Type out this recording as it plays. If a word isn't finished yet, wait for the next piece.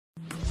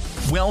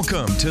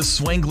Welcome to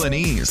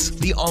Swanglinese,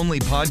 the only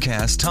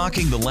podcast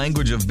talking the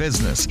language of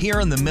business here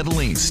in the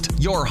Middle East.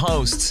 Your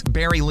hosts,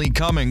 Barry Lee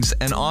Cummings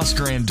and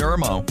Oscar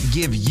Andermo,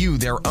 give you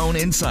their own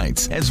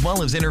insights, as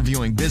well as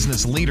interviewing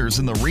business leaders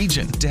in the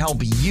region to help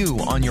you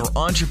on your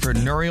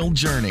entrepreneurial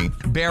journey.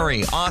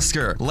 Barry,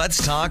 Oscar,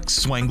 let's talk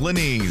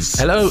Swanglinese.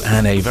 Hello,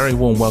 and a very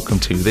warm welcome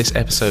to this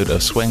episode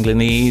of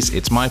Swanglinese.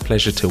 It's my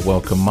pleasure to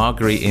welcome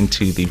Marguerite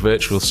into the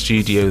virtual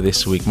studio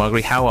this week.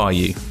 Marguerite, how are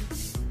you?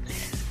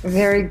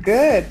 Very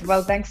good.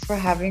 Well, thanks for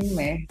having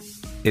me.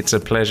 It's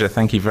a pleasure.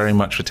 Thank you very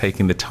much for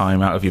taking the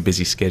time out of your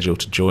busy schedule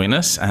to join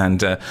us,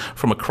 and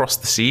from across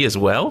the sea as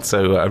well.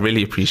 So I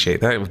really appreciate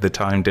that with the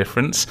time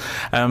difference.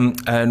 And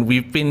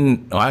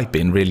I've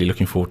been really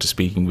looking forward to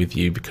speaking with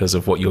you because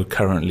of what you're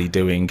currently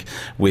doing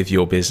with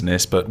your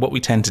business. But what we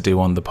tend to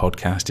do on the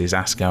podcast is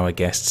ask our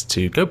guests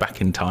to go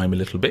back in time a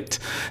little bit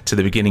to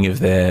the beginning of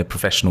their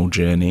professional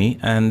journey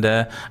and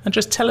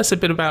just tell us a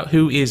bit about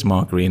who is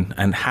Marguerite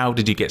and how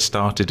did you get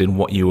started in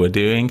what you were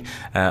doing,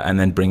 and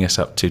then bring us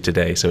up to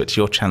today. So it's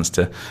your chance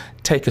to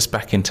take us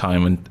back in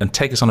time and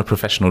take us on a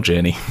professional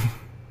journey.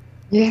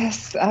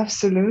 Yes,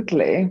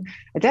 absolutely.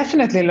 I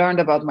definitely learned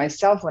about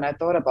myself when I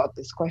thought about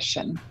this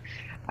question.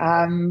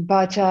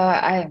 But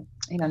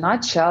in a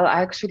nutshell, I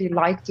actually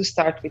like to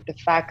start with the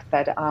fact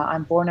that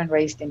I'm born and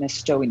raised in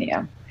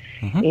Estonia.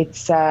 Mm-hmm.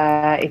 It's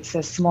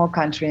a small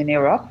country in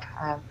Europe.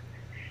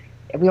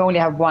 We only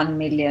have 1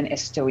 million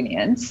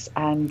Estonians.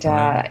 And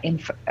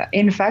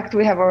in fact,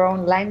 we have our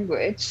own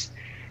language.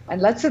 And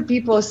lots of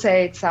people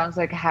say it sounds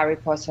like a Harry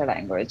Potter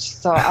language.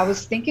 So I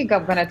was thinking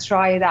I'm going to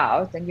try it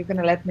out, and you're going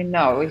to let me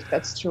know if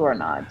that's true or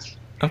not.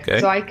 Okay.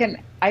 So I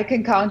can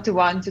count to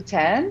 1 to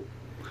 10,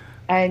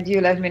 and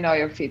you let me know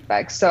your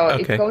feedback. So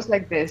It goes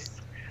like this.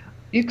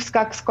 1, 2, 3,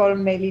 4, 5, 6,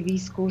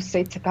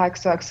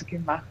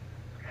 7,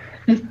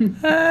 8, 9,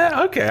 10.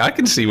 Okay, I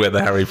can see where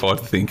the Harry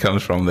Potter thing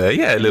comes from there.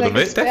 Yeah, a little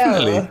bit,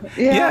 definitely.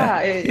 Yeah,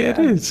 it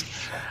is.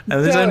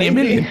 And there's only a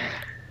million.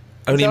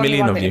 Only a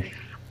million of you.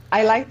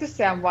 I like to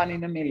say I'm 1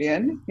 in a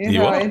million.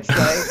 It's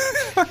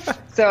like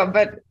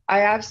but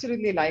I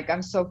absolutely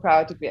I'm so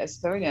proud to be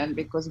Estonian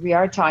because we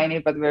are tiny,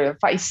 but we're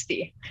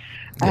feisty.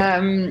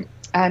 Yeah.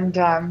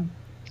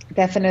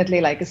 Definitely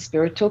a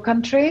spiritual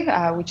country,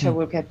 which I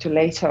will get to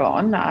later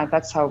on.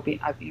 That's how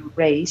I've been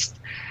raised.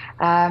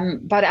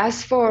 But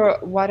as for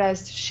what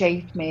has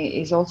shaped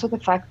me is also the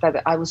fact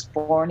that I was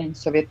born in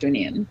Soviet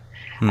Union,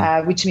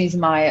 which means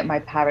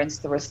my parents,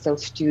 they were still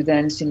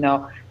students,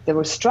 they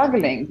were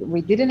struggling.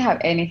 We didn't have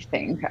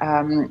anything.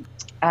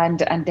 And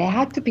they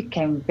had to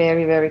become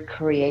very, very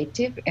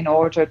creative in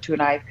order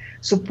to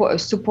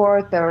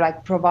support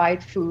or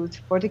provide food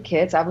for the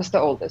kids. I was the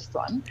oldest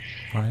one.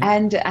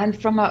 Right. And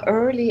from an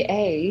early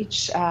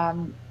age,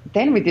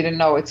 then we didn't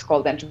know it's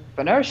called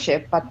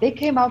entrepreneurship, but they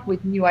came up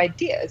with new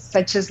ideas,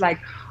 such as they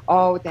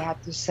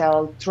had to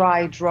sell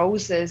dried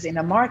roses in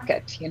a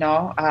market,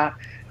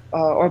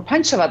 or a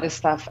bunch of other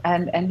stuff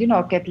and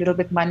get a little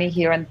bit money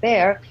here and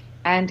there.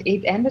 And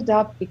it ended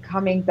up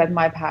becoming that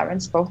my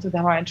parents, both of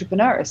them are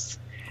entrepreneurs.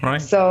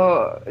 Right.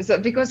 So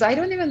because I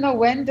don't even know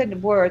when the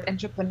word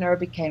entrepreneur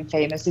became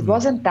famous. It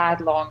wasn't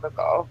that long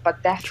ago,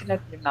 but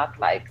definitely not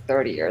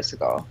 30 years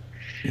ago.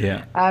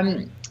 Yeah.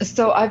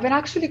 So I've been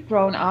actually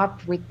grown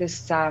up with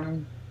this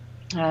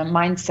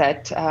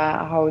mindset,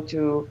 how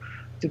to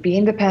be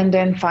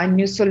independent, find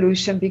new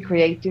solution, be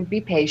creative,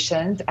 be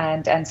patient,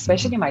 and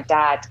especially my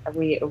dad. I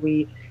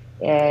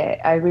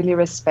really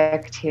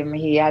respect him.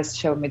 He has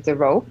shown me the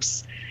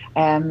ropes,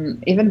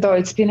 even though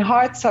it's been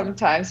hard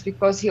sometimes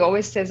because he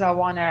always says I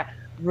want to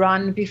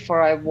run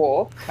before I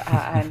walk,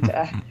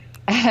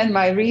 and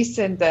my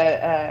recent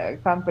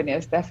company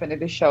has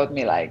definitely showed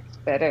me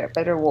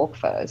better walk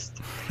first.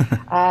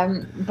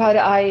 But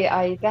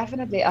I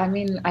definitely,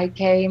 I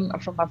came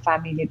from a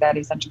family that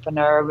is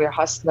entrepreneur. We're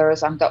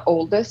hustlers. I'm the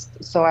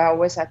oldest, so I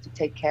always had to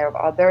take care of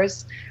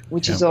others,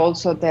 which is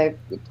also the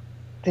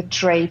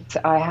trait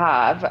I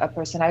have, a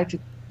personality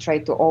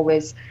trait to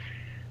always,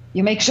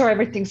 you make sure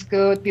everything's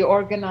good, be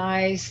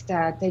organized,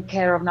 take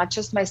care of not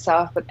just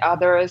myself, but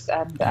others.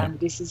 And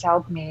this has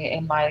helped me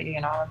in my,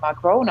 in my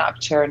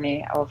grown-up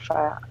journey of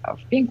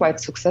being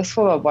quite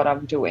successful at what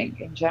I'm doing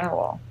in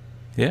general.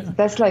 Yeah. So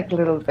that's a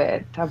little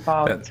bit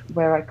about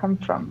where I come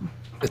from.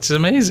 It's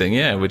amazing,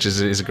 yeah, which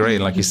is great.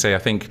 Like you say, I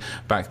think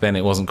back then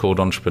it wasn't called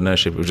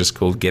entrepreneurship; it was just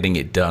called getting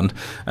it done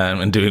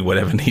and doing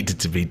whatever needed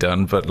to be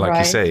done. But like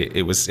you say,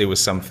 it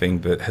was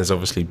something that has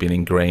obviously been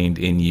ingrained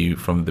in you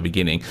from the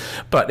beginning.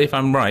 But if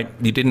I'm right,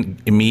 you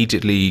didn't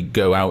immediately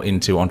go out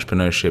into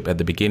entrepreneurship at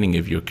the beginning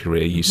of your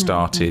career. You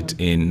started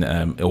in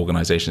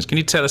organizations. Can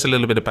you tell us a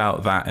little bit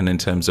about that, and in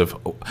terms of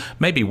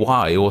maybe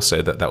why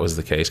also that was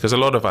the case? Because a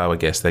lot of our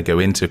guests, they go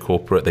into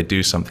corporate, they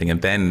do something,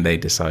 and then they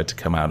decide to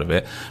come out of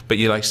it. But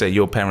you say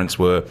your parents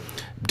were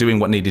doing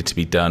what needed to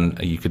be done.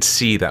 You could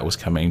see that was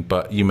coming,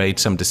 but you made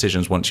some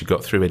decisions once you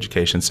got through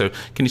education. So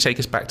can you take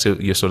us back to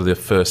your sort of the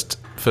first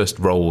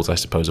roles, I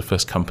suppose, or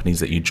first companies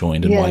that you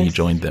joined and why you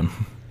joined them?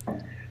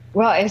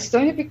 Well,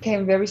 Estonia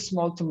became very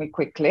small to me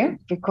quickly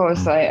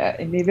because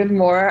I needed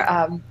more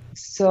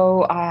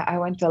So I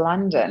went to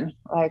London,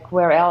 like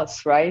where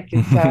else, right?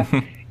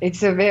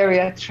 It's a very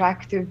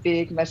attractive,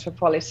 big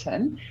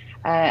metropolitan.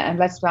 And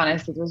let's be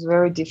honest, it was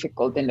very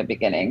difficult in the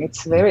beginning.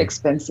 It's a very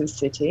expensive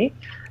city,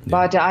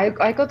 but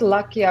I got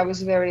lucky. I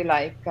was very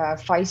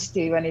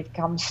feisty when it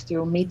comes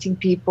to meeting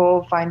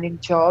people, finding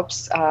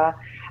jobs.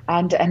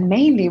 And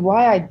mainly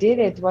why I did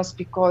it was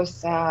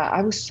because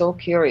I was so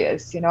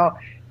curious,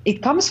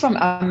 It comes from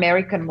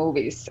American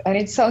movies, and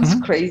it sounds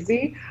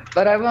crazy,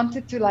 but I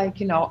wanted to I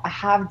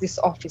have this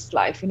office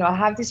life, I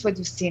have this what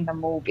you see in the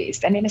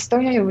movies. And in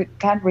Estonia, you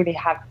can't really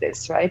have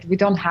this, right? We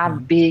don't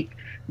have big,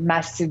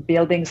 massive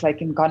buildings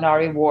like in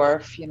Gunari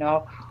Wharf,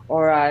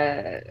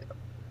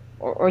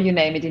 or you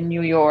name it, in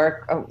New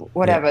York or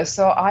whatever. Yeah.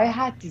 So I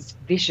had this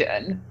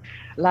vision,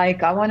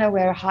 like I want to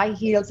wear high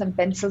heels and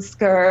pencil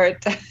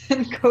skirt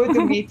and go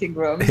to meeting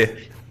rooms.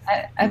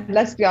 And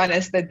let's be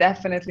honest, they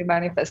definitely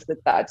manifested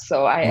that.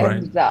 So I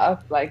ended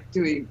up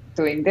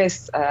doing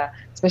this,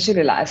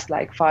 especially last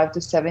 5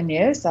 to 7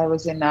 years. I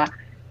was in a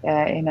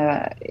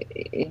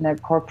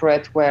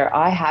corporate where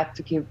I had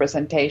to give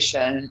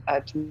presentation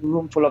to a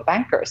room full of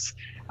bankers.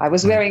 I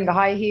was wearing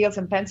high heels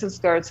and pencil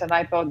skirts, and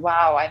I thought,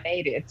 wow, I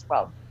made it.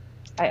 Well,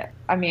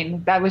 I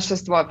mean, that was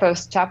just my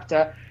first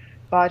chapter.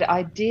 But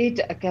I did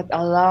get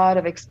a lot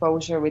of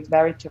exposure with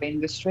variety of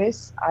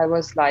industries. I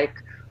was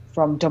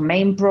from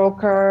domain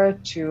broker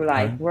to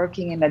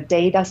working in a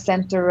data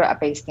center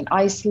based in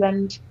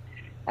Iceland,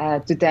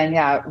 to then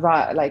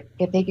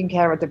taking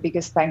care of the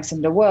biggest banks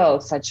in the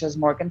world, such as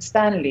Morgan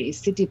Stanley,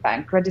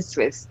 Citibank, Credit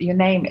Suisse, you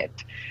name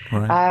it.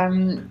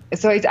 Right.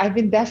 So I've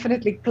been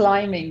definitely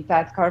climbing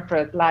that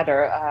corporate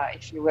ladder,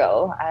 if you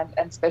will, and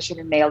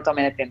especially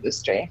male-dominant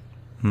industry.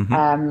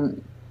 Mm-hmm.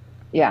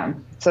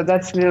 So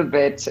that's a little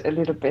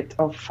bit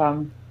of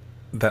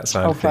that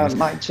side of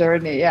my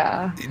journey.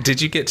 Yeah.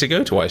 Did you get to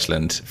go to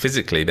Iceland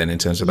physically then, in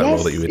terms of that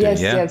role that you were doing?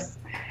 Yes.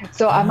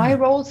 So my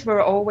roles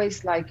were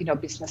always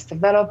business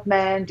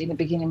development, in the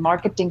beginning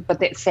marketing,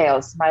 but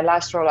sales. My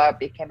last role, I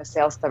became a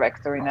sales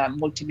director in a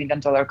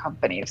multi-million-dollar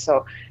company.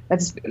 So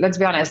let's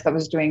be honest, I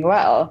was doing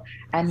well,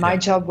 and my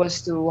job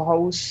was to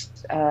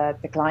host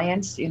the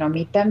clients,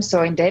 meet them.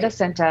 So in data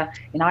center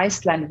in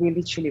Iceland, we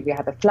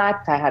had a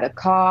flat, I had a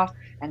car.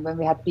 And when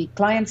we had big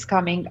clients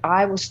coming,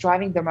 I was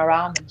driving them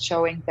around and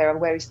showing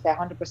where is the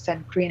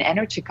 100% green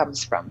energy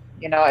comes from.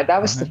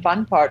 That was the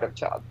fun part of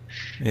job.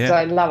 Yeah. So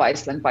I love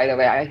Iceland, by the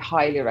way. I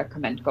highly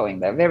recommend going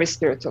there. Very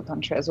spiritual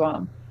country as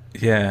well.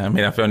 Yeah, I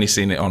mean, I've only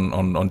seen it on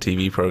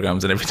TV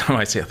programs, and every time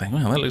I see it, I think,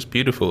 well, that looks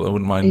beautiful. I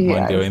wouldn't mind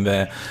going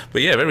there.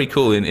 But yeah, very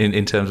cool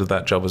in terms of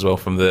that job as well,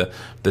 from the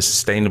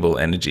sustainable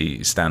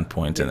energy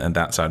standpoint and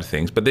that side of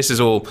things. But this is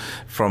all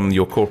from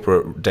your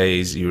corporate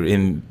days. You're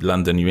in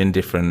London, you're in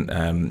different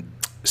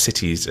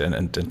cities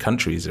and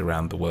countries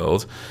around the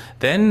world.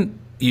 Then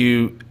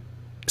you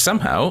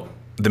somehow,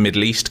 the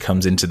Middle East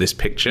comes into this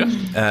picture.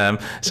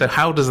 So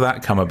how does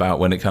that come about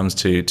when it comes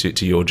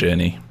to your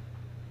journey?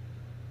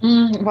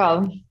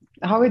 Well,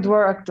 how it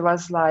worked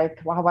was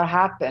what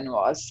happened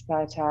was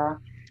that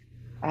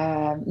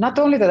not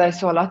only that I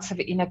saw lots of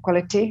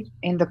inequality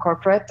in the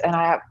corporate,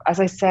 and as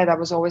I said, I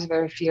was always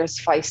very fierce,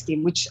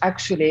 feisty, which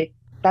actually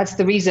that's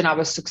the reason I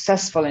was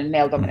successful in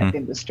male-dominant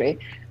industry.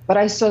 But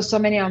I saw so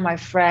many of my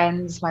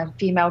friends, my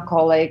female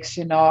colleagues,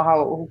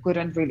 who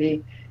couldn't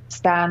really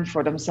stand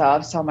for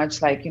themselves, so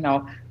much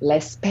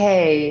less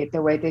pay,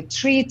 the way they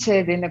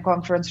treated in the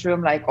conference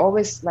room,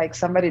 always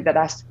somebody that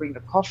has to bring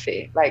the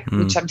coffee,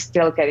 which I'm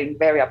still getting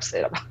very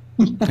upset about.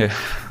 Yeah.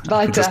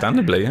 But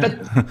understandably, yeah.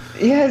 But,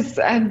 yes,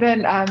 and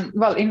then,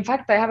 in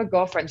fact, I have a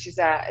girlfriend. She's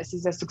a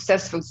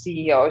successful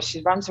CEO.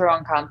 She runs her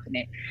own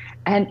company,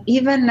 and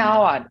even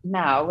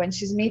now, when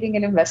she's meeting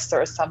an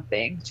investor or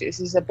something,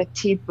 she's a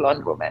petite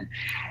blonde woman.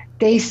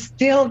 They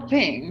still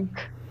think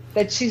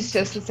that she's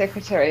just a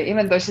secretary,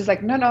 even though she's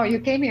no, you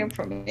came here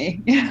for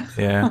me.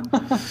 Yeah,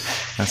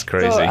 that's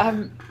crazy.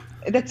 So,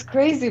 that's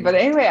crazy. But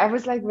anyway, I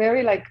was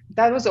very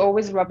that was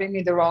always rubbing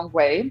me the wrong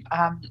way.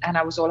 And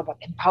I was all about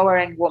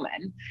empowering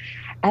women.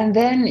 And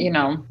then,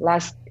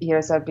 last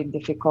years have been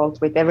difficult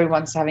with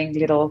everyone's having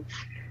little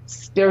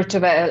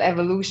spiritual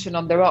evolution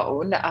on their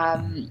own.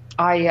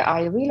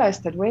 I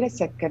realized that, wait a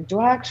second,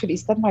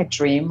 is that my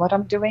dream, what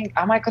I'm doing?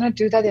 Am I going to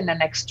do that in the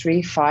next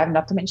 3, 5,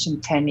 not to mention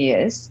 10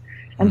 years?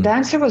 And the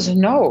answer was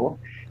no.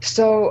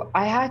 So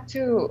I had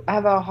to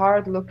have a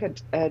hard look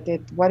at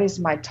what is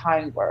my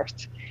time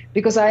worth?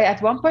 Because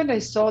at one point I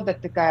saw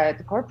that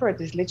the corporate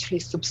is literally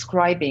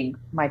subscribing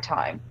my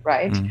time,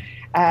 right?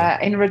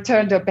 In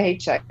return to a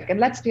paycheck. And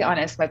let's be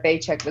honest, my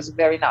paycheck was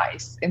very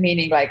nice,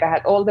 meaning I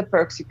had all the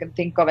perks you can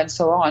think of and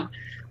so on.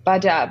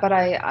 But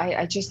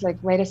I just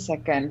wait a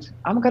second,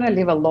 I'm going to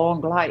live a long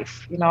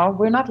life.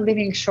 We're not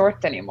living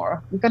short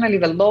anymore. We're going to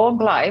live a long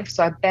life.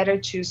 So I better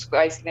choose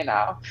wisely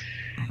now.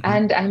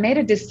 And I made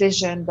a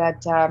decision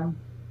that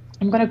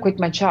I'm going to quit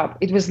my job.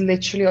 It was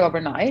literally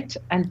overnight.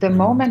 And the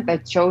moment I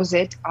chose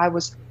it, I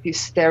was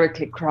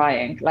hysterically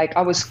crying.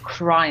 I was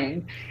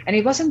crying. And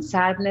it wasn't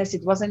sadness.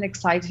 It wasn't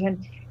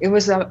excitement. It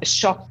was a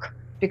shock,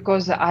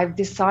 because I've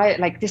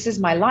decided, this is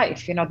my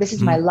life. This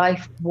is my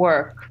life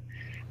work.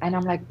 And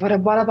I'm like, but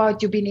what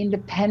about you being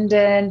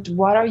independent?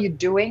 What are you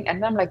doing?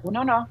 And I'm like,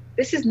 well, no,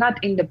 this is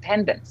not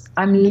independence.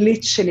 I'm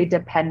literally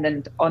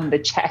dependent on the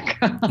check.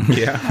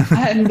 Yeah.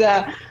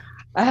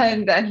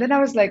 And then I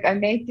was like, I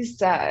made this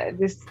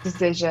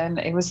decision.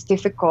 It was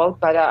difficult,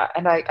 but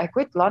and I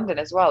quit London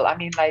as well. I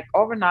mean, like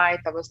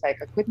overnight, I was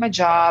like, I quit my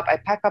job. I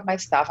pack up my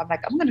stuff. I'm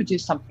like, I'm going to do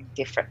something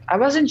different. I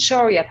wasn't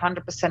sure yet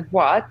 100%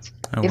 what,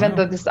 even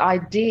though this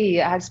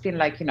idea has been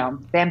like, the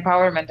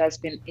empowerment has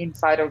been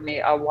inside of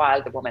me a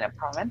while, the woman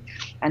empowerment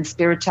and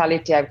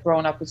spirituality. I've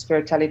grown up with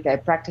spirituality. I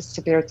practice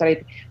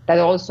spirituality. That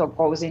also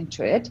goes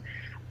into it.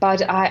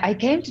 But I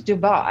came to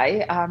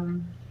Dubai.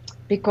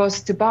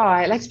 Because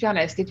Dubai, let's be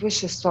honest, it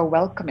was just so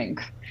welcoming.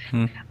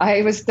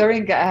 I was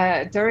during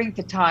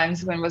the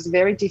times when it was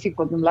very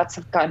difficult in lots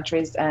of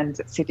countries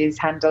and cities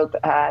handled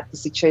the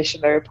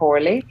situation very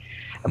poorly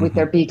with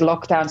their big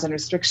lockdowns and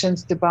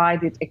restrictions.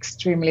 Dubai did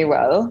extremely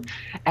well.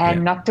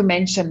 And not to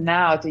mention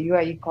now the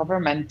UAE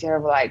government,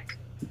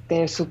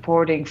 they're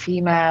supporting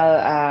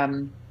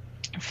female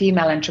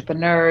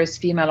entrepreneurs,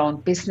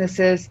 female-owned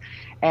businesses.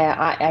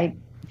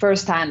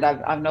 Firsthand,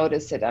 I've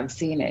noticed it, I've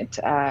seen it,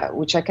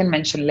 which I can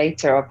mention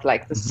later of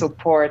like the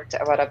support,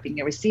 what I've been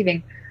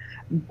receiving.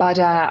 But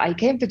I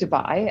came to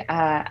Dubai.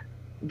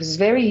 It was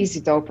very easy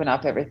to open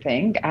up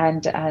everything.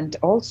 And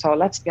also,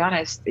 let's be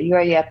honest, the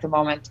UAE at the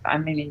moment, I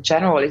mean, in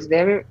general, is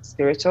very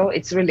spiritual.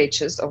 It's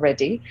religious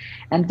already.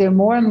 And they're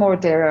more and more,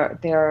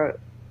 they're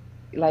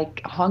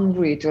like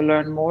hungry to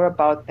learn more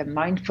about the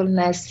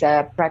mindfulness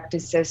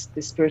practices,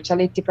 the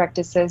spirituality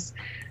practices.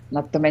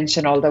 Not to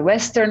mention all the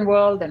Western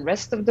world and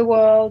rest of the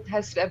world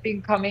has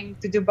been coming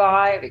to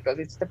Dubai because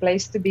it's the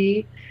place to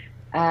be.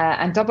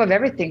 On top of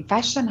everything,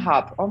 fashion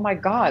hub. Oh my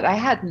God, I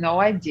had no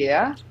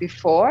idea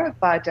before,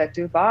 but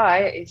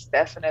Dubai is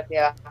definitely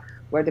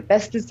where the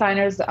best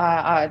designers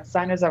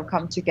have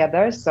come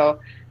together. So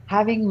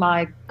having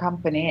my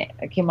company,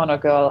 Kimono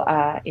Girl,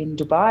 in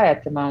Dubai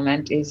at the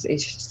moment is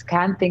just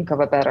can't think of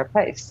a better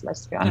place.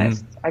 Let's be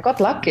honest. I got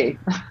lucky.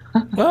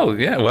 Well,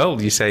 yeah.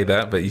 Well, you say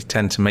that, but you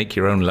tend to make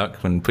your own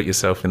luck and put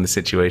yourself in the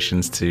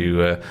situations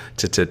to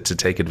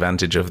take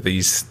advantage of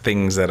these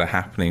things that are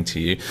happening to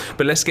you.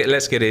 But let's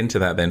get into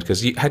that then,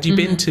 because had you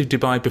been to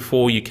Dubai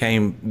before you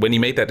came? When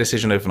you made that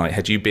decision overnight,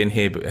 had you been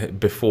here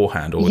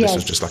beforehand, or this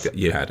was just like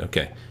you had?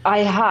 Okay. I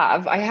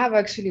have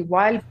actually a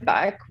while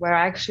back where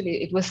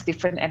actually it was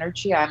different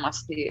energy. I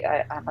must be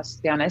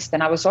honest.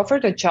 And I was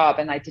offered a job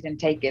and I didn't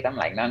take it. I'm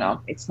like, no,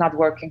 it's not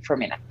working for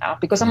me now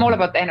because I'm all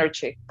about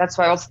energy. That's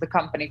why also the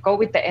company. Go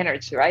with the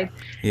energy, right?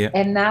 Yeah.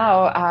 And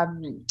now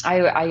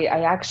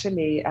I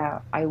actually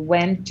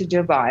went to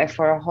Dubai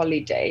for a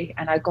holiday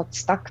and I got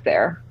stuck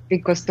there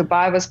because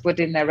Dubai was put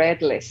in a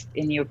red list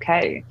in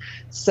UK.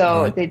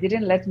 So they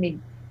didn't let me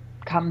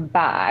come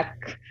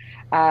back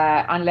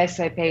unless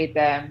I paid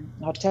the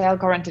hotel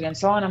quarantine and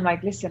so on. I'm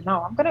like, listen,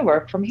 no, I'm going to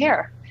work from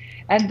here.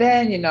 And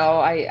then,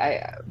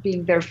 I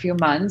being there a few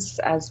months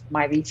as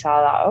my visa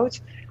allowed,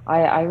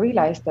 I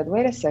realized that,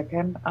 wait a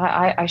second,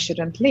 I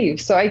shouldn't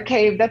leave. So I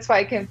came, that's why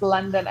I came to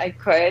London. I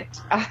quit.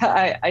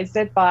 I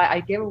said bye.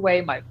 I gave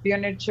away my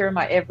furniture,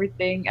 my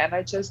everything, and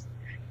I just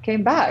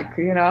came back,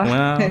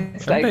 Wow,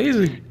 it's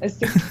amazing. As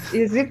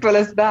simple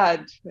as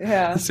that.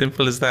 Yeah. As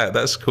simple as that.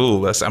 That's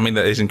cool. That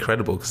is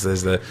incredible because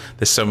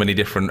there's so many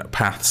different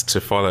paths to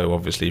follow,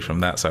 obviously,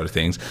 from that side of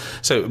things.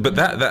 So, but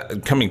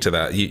that coming to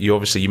that, you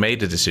obviously, you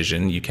made a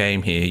decision, you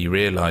came here, you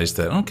realized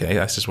that, okay,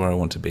 this is where I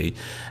want to be.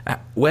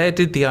 Where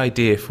did the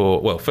idea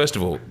well, first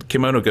of all,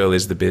 Kimono Girl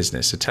is the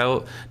business. So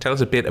tell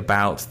us a bit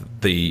about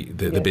the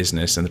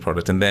business and the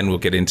product, and then we'll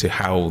get into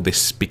how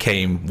this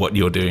became what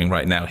you're doing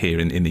right now here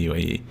in the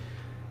UAE.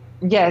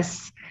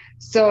 Yes.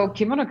 So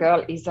Kimono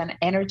Girl is an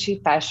energy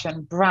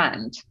fashion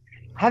brand.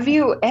 Have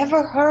you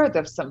ever heard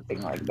of something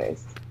like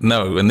this?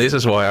 No, and this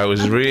is why I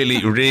was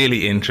really,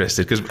 really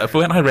interested, because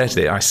when I read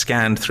it, I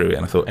scanned through it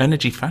and I thought,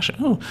 energy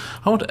fashion,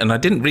 and I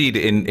didn't read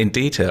it in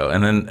detail.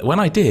 And then when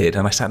I did,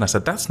 and I sat and I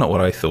said, that's not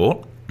what I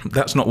thought.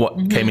 That's not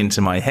what came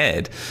into my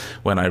head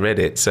when I read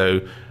it.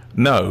 So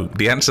no,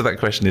 the answer to that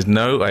question is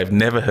no, I've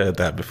never heard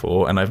that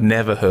before, and I've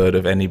never heard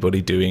of anybody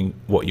doing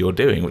what you're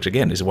doing, which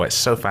again is why it's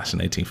so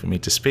fascinating for me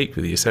to speak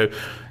with you. So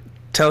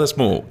tell us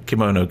more,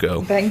 Kimono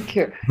Girl. Thank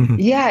you.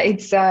 Yeah,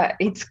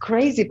 it's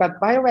crazy. But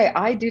by the way,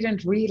 I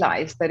didn't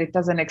realize that it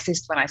doesn't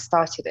exist when I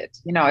started it.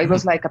 It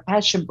was like a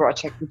passion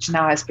project, which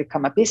now has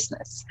become a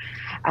business.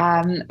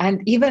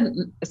 And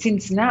even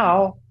since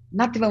now,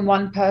 not even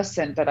one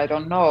person that I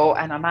don't know,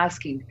 and I'm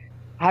asking,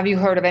 have you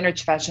heard of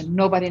energy fashion?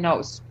 Nobody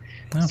knows.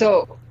 Oh.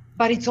 So,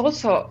 but it's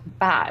also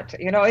bad,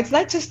 it's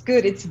not just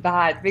good, it's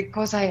bad,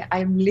 because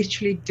I'm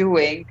literally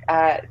doing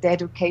the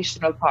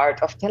educational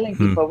part of telling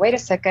people, wait a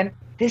second,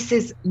 this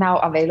is now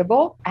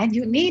available and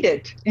you need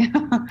it.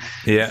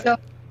 Yeah. So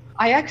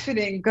I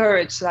actually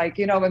encourage,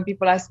 when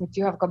people ask me,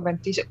 do you have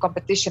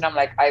competition? I'm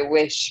like, I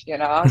wish, so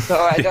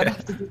I don't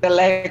have to do the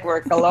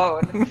legwork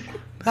alone.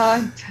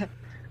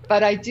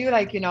 but I do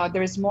like,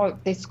 there is more.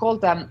 It's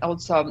called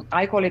also,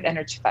 I call it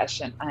energy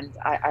fashion, and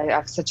I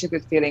have such a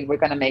good feeling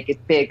we're gonna make it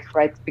big,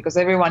 right? Because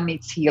everyone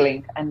needs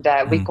healing, and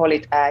we call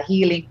it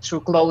healing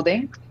through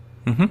clothing.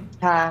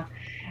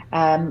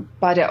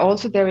 But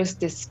also there is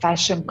this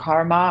fashion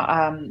karma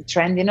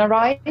trend in a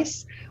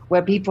rise,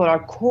 where people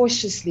are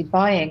cautiously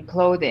buying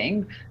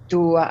clothing to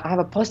have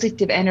a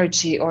positive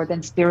energy or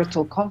then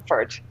spiritual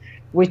comfort,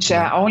 which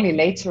only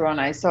later on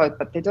I saw it,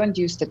 but they don't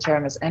use the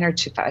term as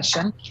energy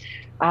fashion.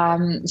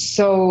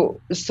 So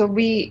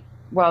we,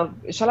 well,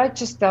 shall I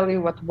just tell you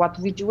what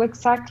we do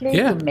exactly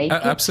to make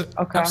it?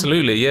 Okay.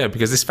 Absolutely, yeah,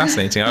 because it's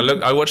fascinating.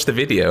 I watched the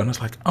video and I was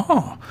like,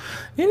 oh,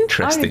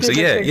 interesting. So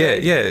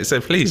yeah.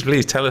 So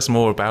please tell us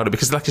more about it,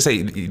 because like I say,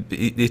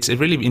 it's a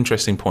really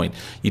interesting point.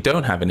 You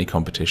don't have any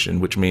competition,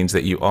 which means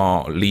that you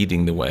are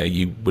leading the way.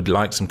 You would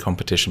like some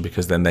competition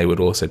because then they would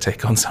also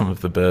take on some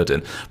of the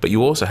burden. But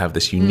you also have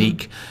this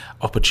unique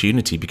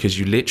opportunity because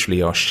you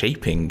literally are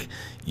shaping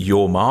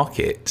your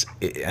market,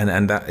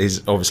 and that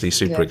is obviously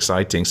super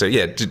exciting. So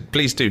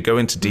please do go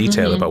into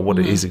detail about what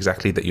it is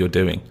exactly that you're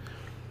doing.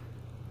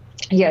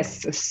 Yes,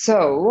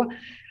 so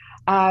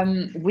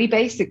we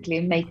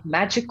basically make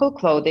magical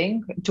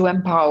clothing to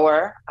empower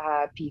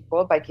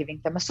people by giving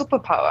them a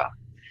superpower.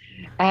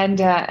 And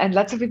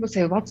lots of people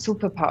say, what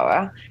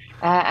superpower?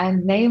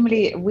 And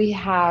namely, we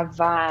have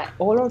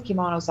all our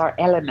kimonos are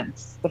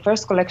elements. The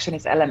first collection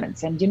is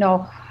elements, and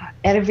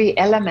every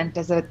element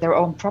has their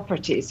own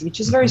properties, which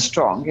is very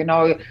strong.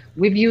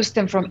 We've used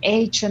them from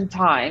ancient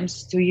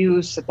times to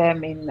use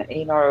them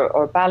in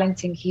our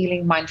balancing,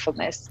 healing,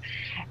 mindfulness,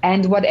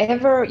 and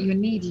whatever you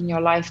need in your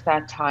life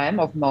that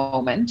time of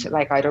moment,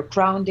 like either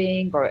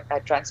grounding or a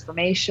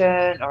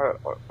transformation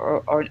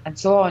or and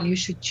so on, you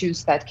should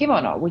choose that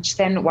kimono, which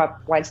then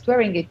whilst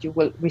wearing it, you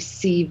will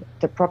receive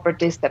the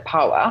properties, the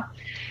power.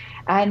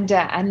 And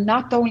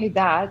not only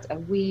that,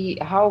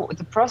 how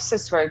the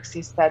process works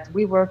is that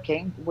we're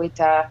working with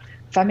a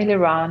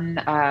family-run,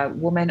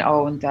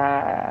 woman-owned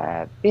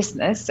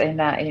business in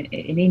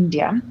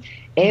India.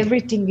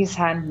 Everything is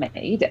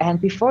handmade, and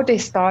before they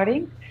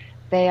starting,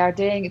 they are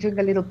doing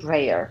a little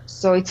prayer,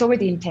 so it's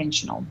already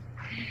intentional.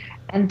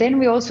 And then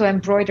we also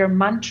embroider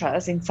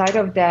mantras inside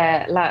of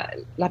the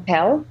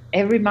lapel.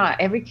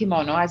 Every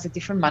kimono has a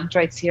different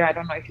mantra. It's here. I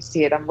don't know if you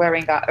see it. I'm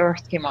wearing a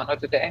earth kimono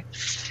today.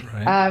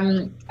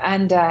 Right.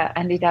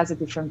 And it has a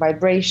different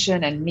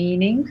vibration and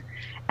meaning.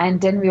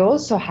 And then we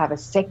also have a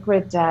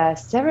sacred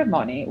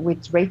ceremony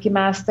with Reiki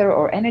master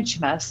or energy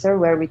master,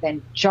 where we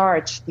then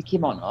charge the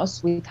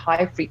kimonos with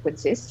high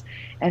frequencies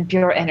and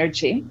pure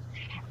energy.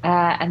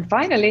 And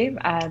finally,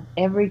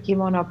 every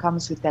kimono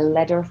comes with a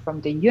letter from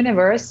the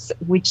universe,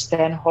 which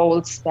then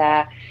holds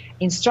the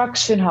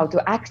instruction how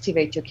to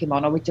activate your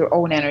kimono with your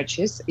own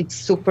energies. It's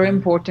super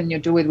important you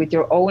do it with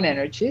your own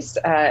energies.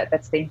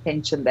 That's the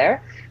intention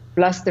there.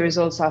 Plus, there is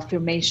also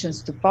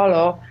affirmations to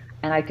follow.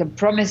 And I can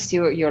promise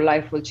you, your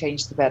life will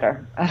change the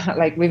better.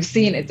 Like we've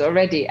seen it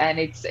already. And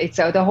it's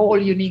the whole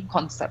unique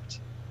concept.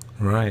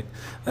 Right.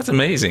 That's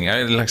amazing.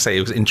 Like I say,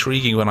 it was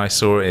intriguing when I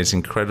saw it. It's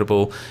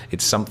incredible.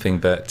 It's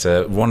something that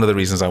one of the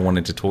reasons I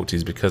wanted to talk to you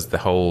is because the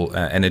whole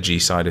energy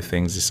side of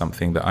things is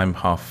something that I'm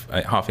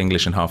half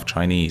English and half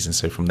Chinese. And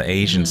so from the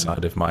Asian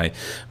side of my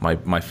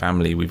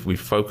family, we've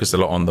focused a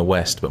lot on the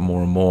West, but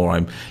more and more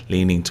I'm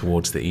leaning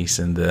towards the East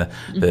and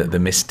the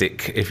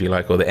mystic, if you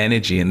like, or the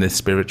energy and the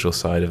spiritual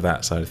side of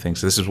that side of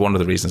things. So this is one of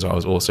the reasons I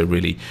was also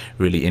really,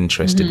 really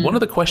interested. One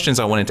of the questions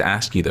I wanted to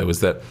ask you, though,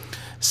 is that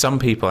some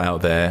people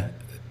out there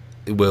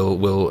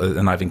will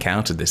and I've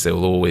encountered this, they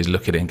will always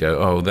look at it and go,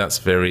 oh, that's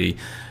very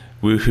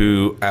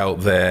woohoo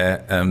out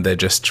there, they're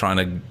just trying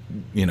to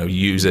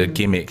use a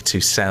gimmick to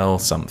sell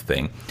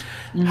something.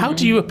 How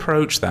do you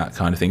approach that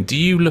kind of thing? Do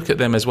you look at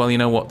them as, well, you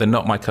know what, they're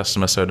not my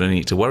customer, so I don't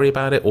need to worry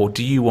about it? Or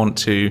do you want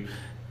to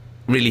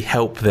really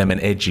help them and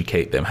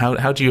educate them?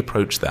 How do you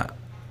approach that?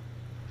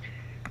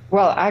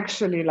 Well,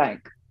 actually,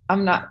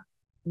 I'm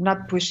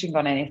not pushing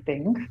on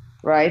anything,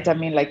 right? I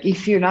mean,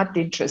 if you're not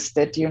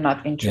interested, you're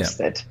not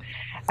interested.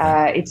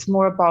 It's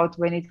more about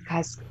when it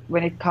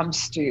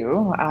comes to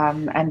you,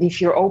 and if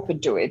you're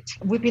open to it.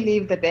 We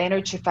believe that the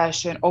energy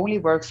fashion only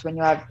works when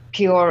you have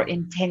pure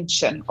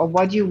intention of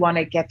what you want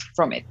to get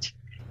from it,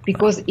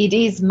 because it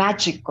is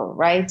magical,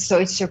 right? So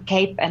it's your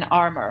cape and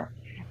armor.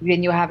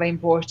 When you have an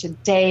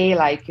important day,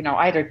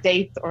 either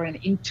date or an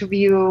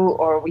interview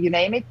or you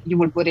name it, you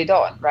will put it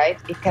on, right?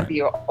 It can be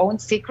your own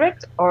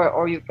secret,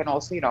 or you can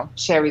also,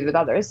 share it with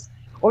others,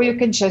 or you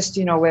can just,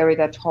 wear it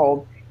at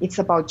home. It's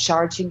about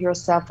charging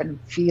yourself and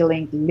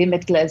feeling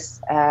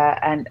limitless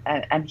and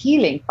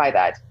healing by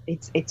that.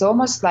 It's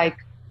almost like,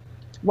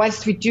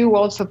 whilst we do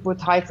also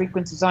put high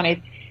frequencies on it,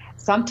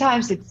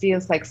 sometimes it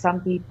feels like some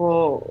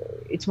people,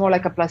 it's more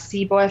like a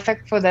placebo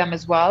effect for them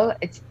as well.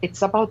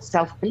 It's about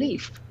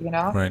self-belief,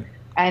 Right.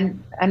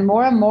 And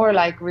more and more,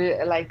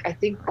 I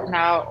think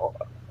now,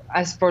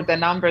 as for the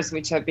numbers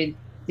which have been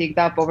digged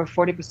up, over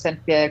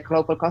 40%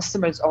 global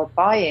customers are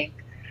buying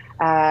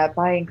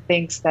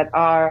things that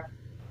are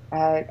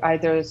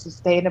either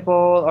sustainable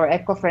or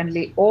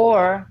eco-friendly,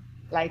 or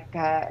like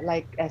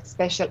a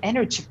special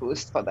energy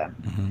boost for them.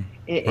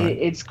 Right.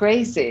 It's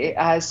crazy.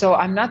 So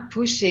I'm not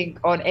pushing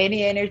on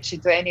any energy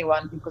to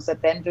anyone, because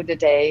at the end of the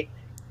day,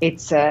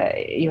 it's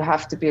you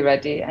have to be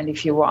ready, and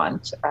if you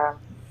want.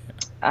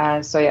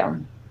 So yeah.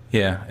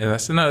 Yeah,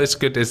 it's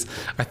good.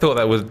 I thought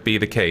that would be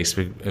the case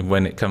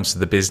when it comes to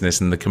the business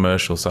and the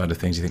commercial side of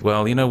things. You think,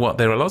 well, you know what?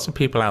 There are lots of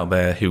people out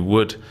there who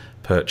would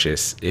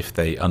purchase if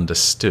they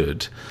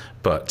understood,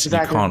 but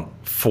Exactly. You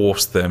can't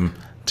force them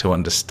to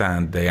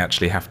understand. They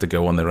actually have to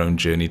go on their own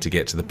journey to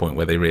get to the point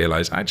where they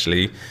realize,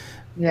 actually,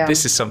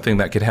 this is something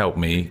that could help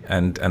me,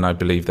 and I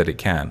believe that it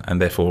can,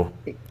 and therefore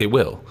it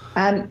will.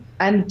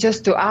 And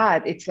just to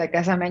add, it's like,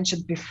 as I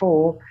mentioned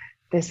before,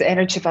 this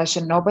energy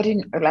fashion,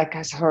 nobody like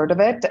has heard of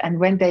it, and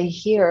when they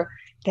hear,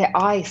 their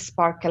eyes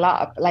sparkle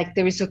up, like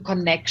there is a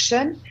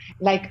connection,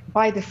 like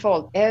by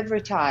default every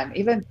time,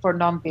 even for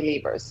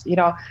non-believers,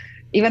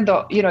 even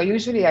though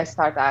usually I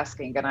start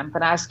asking, and I'm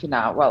going to ask you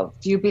now, well,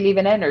 do you believe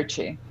in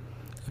energy?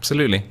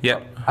 Absolutely.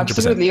 Yeah, 100%.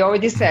 Absolutely, you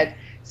already said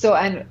so.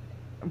 And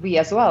we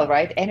as well,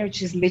 right?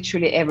 Energy is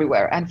literally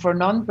everywhere, and for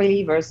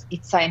non-believers,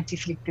 it's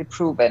scientifically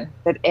proven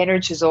that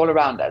energy is all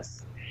around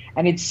us,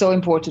 and it's so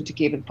important to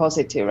keep it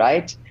positive,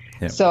 right?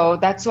 Yeah. So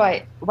that's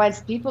why,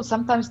 whilst people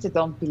sometimes they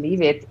don't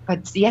believe it,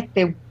 but yet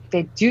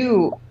they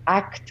do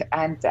act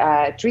and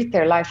treat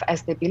their life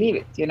as they believe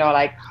it.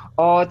 Like,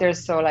 they're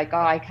so like,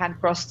 I can't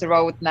cross the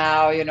road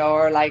now,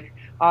 or like,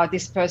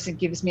 this person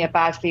gives me a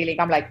bad feeling.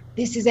 I'm like,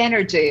 this is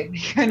energy,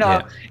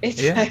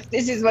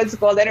 This is what's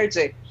called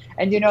energy.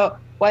 And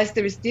whilst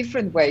there is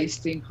different ways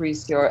to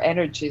increase your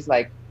energies,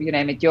 like you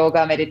name it,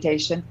 yoga,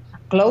 meditation,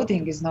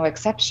 clothing is no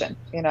exception.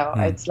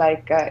 It's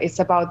like it's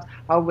about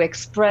how we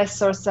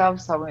express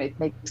ourselves, how it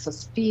makes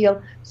us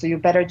feel. So you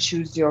better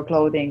choose your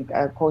clothing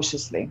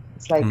cautiously.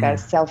 It's like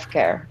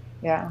self-care.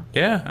 Yeah.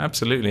 Yeah,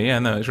 absolutely. Yeah,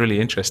 no, it's really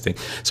interesting.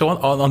 So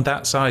on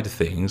that side of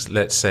things,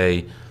 let's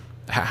say,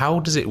 how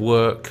does it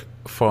work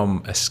from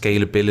a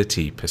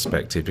scalability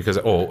perspective? Because,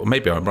 or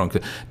maybe I'm wrong,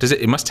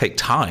 it must take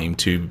time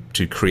to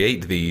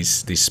create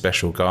these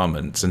special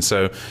garments, and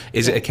so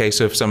is it a case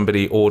of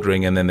somebody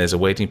ordering and then there's a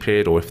waiting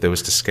period, or if there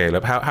was to scale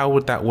up, how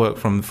would that work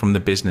from the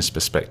business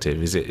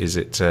perspective? Is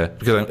it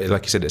because,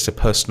 like you said, it's a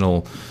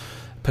personal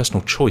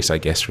choice, I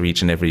guess, for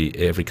each and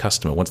every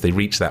customer. Once they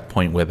reach that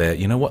point where they're,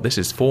 this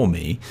is for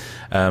me,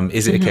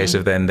 is it a case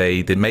of then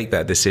they make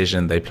that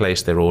decision, they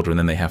place their order, and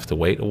then they have to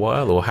wait a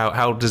while, or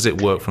how does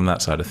it work from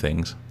that side of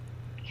things?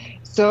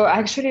 So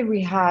actually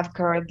we have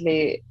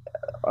currently,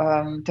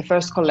 the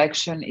first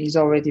collection is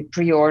already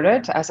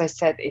pre-ordered. As I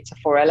said, it's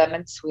 4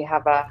 elements.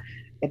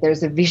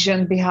 There's a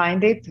vision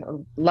behind it,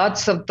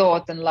 lots of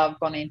thought and love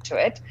gone into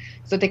it.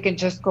 So they can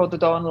just go to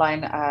the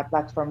online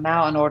platform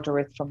now and order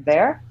it from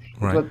there.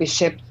 Right. It will be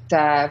shipped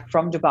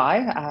from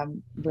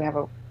Dubai. We have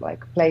a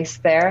place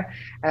there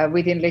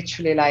within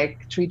literally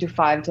 3 to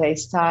 5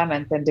 days time,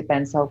 and then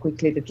depends how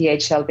quickly the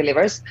DHL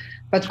delivers.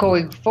 But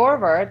going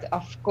forward,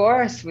 of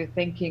course, we're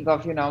thinking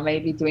of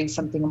maybe doing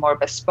something more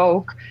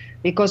bespoke,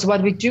 because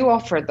what we do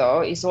offer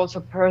though is also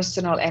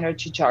personal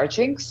energy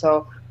charging.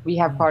 So we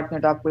have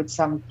partnered up with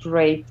some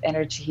great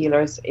energy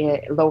healers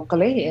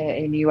locally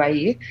in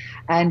UAE,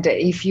 and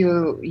if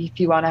you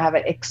want to have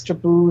an extra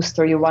boost,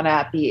 or you want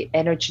to be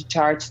energy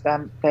charged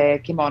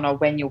the kimono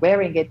when you're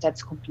wearing it,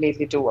 that's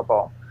completely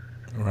doable.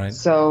 Right.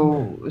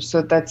 So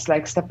that's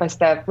like step by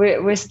step.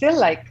 We're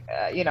still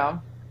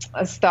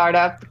a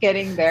startup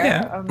getting there.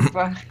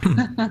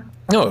 Yeah.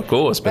 No, of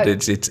course, but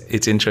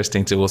it's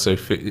interesting to also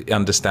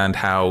understand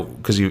how,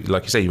 because you,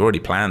 like you say, you've already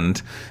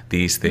planned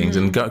these things,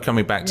 and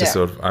coming back to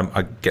sort of,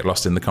 I get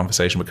lost in the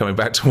conversation, but coming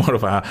back to what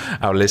of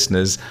our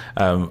listeners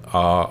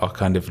are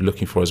kind of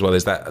looking for as well,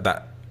 is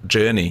that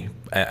journey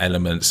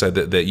element, so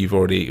that you've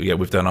already,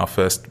 we've done our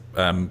first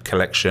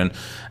collection,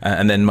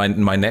 and then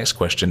my next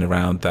question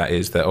around that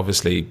is that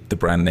obviously the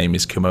brand name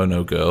is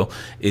Kimono Girl.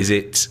 Is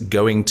it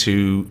going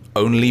to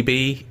only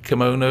be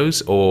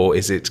kimonos, or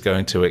is it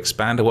going to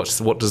expand, or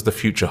what does the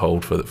future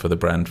hold for the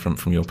brand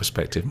from your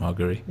perspective,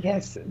 Marguerite?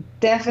 Yes,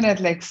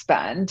 definitely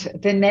expand.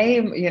 The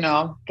name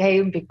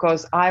came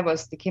because I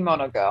was the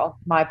kimono girl.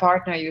 My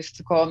partner used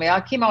to call me a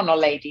kimono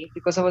lady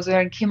because I was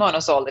wearing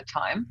kimonos all the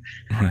time.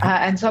 Right.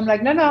 And so I'm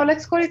like, no,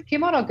 let's call it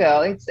Kimono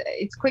Girl.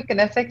 It's quick and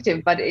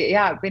effective. But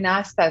I've been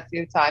asked that a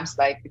few times,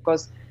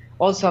 because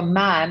also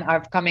men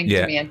are coming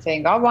to me and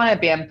saying, I want to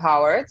be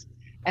empowered.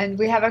 And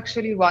we have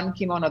actually one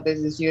kimono that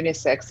is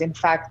unisex. In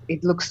fact,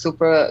 it looks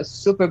super,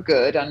 super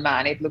good on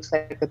man. It looks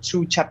like a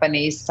true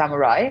Japanese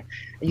samurai.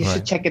 You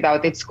should check it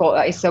out. It's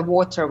a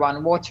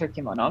water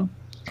kimono.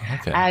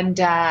 Okay.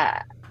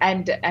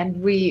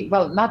 And we,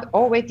 not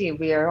already,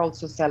 we are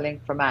also selling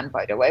for man,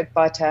 by the way,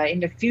 but in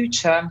the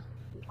future,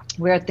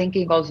 we are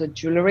thinking also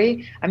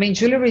jewelry. I mean,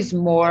 jewelry is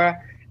more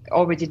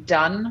already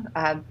done,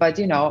 but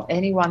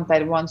anyone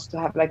that wants to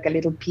have a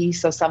little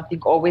piece or something,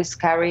 always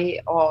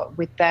carry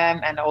with them,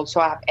 and also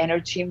have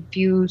energy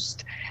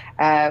infused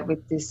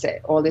with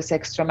all these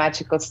extra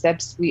magical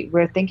steps.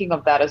 We're thinking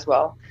of that as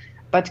well.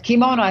 But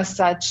kimono as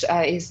such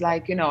is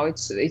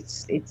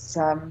it's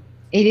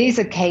It is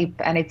a cape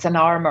and it's an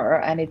armor,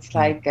 and it's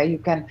like you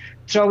can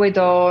throw it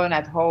on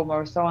at home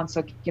or so on.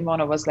 So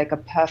kimono was like a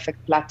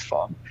perfect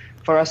platform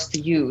for us to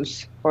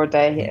use for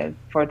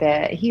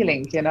the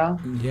healing, you know.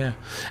 Yeah.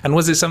 And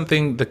was it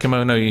something, the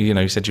kimono, you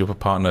know, you said your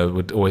partner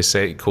would always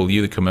call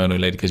you the kimono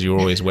lady because you were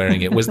always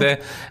wearing it. Was there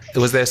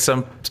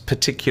some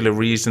particular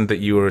reason that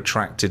you were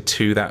attracted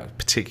to that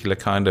particular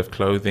kind of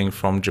clothing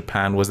from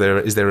Japan? Is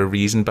there a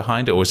reason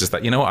behind it, or was it just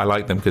that, you know what, I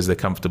like them because they're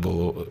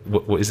comfortable?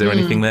 Is there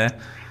anything there?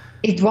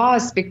 It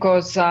was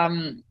because,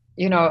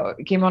 you know,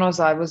 kimonos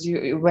I was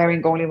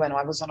wearing only when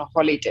I was on a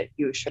holiday,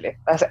 usually.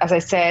 As I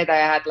said, I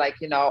had like,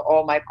 you know,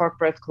 all my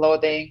corporate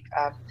clothing.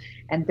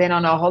 And then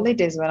on our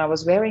holidays, when I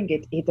was wearing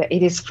it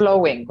is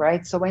flowing,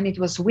 right? So when it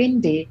was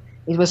windy,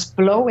 it was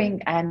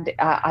blowing, and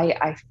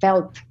I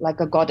felt like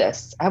a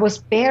goddess. I was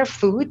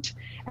barefoot,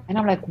 and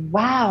I'm like,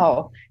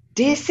 wow,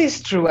 this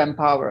is true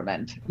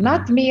empowerment.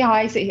 Not me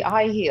high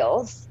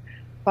heels,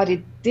 but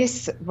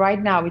this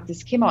right now with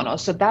this kimono.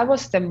 So that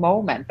was the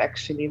moment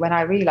actually when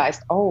I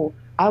realized, oh,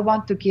 I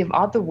want to give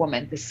other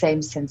women the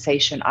same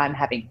sensation I'm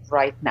having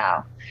right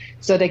now.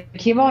 So the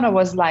kimono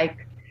was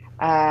like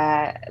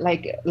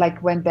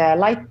when the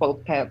light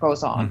bulb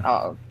goes on,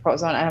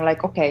 and I'm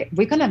like, okay,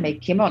 we're gonna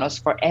make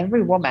kimonos for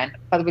every woman,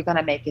 but we're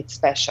gonna make it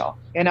special,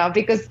 you know,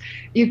 because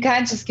you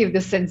can't just give the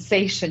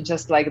sensation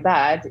just like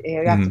that.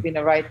 You have to be in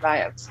the right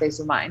space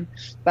of mind.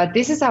 But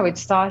this is how it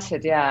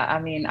started. Yeah, I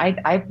mean,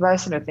 I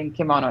personally think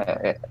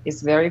kimono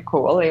is very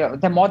cool. You know,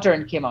 the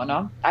modern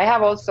kimono. I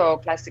have also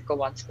classical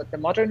ones, but the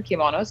modern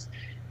kimonos,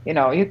 you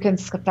know, you can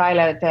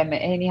style them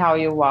anyhow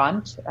you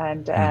want,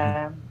 and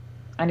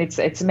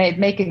it's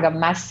making a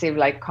massive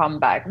like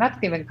comeback.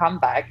 Not even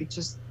comeback, it's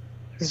just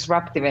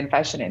disruptive in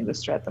fashion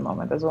industry at the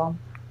moment as well.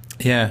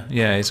 Yeah.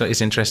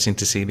 It's interesting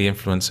to see the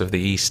influence of the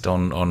East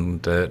on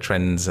the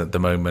trends at the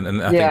moment,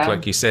 and I think,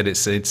 like you said,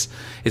 it's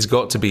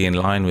got to be in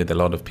line with a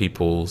lot of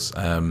people's.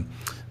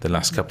 The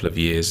last couple of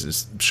years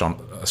has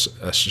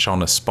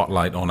shone a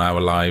spotlight on our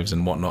lives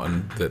and whatnot,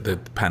 and the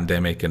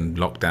pandemic and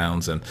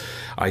lockdowns and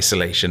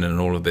isolation and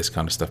all of this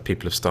kind of stuff.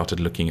 People have started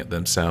looking at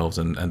themselves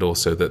and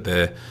also that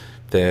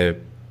they're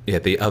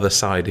the other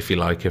side, if you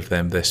like, of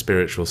them, their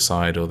spiritual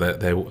side, or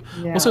their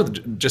also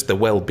just the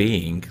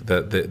well-being.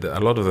 That a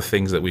lot of the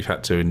things that we've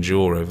had to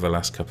endure over the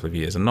last couple of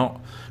years are not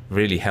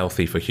really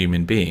healthy for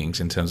human beings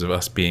in terms of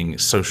us being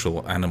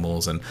social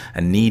animals and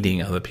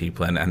needing other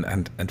people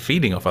and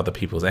feeding off other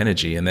people's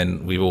energy. And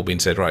then we've all been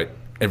said, right,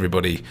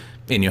 everybody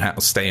in your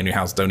house, stay in your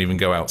house, don't even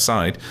go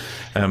outside.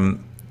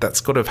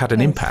 That's got to have had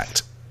an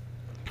impact.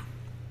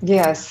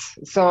 Yes.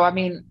 So, I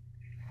mean,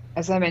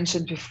 as I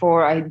mentioned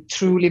before, I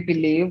truly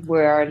believe we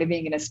are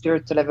living in a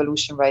spiritual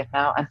evolution right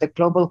now, and the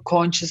global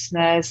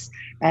consciousness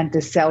and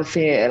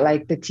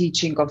the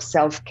teaching of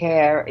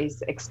self-care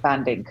is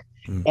expanding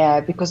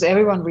because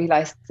everyone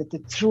realized that the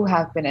true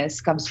happiness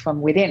comes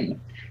from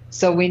within.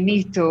 So we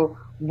need to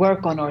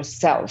work on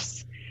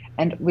ourselves.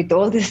 And with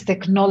all this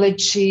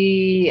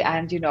technology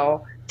and, you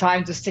know,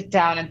 time to sit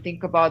down and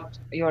think about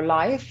your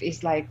life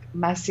is like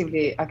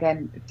massively,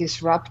 again,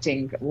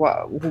 disrupting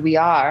who we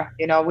are.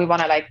 You know, we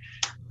want to like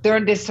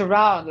turn this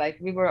around, like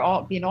we were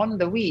all been on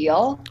the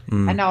wheel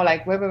and now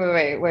like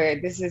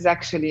wait, this is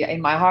actually in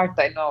my heart,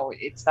 I know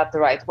it's not the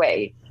right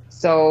way.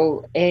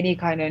 So any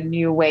kind of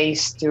new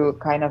ways to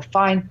kind of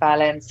find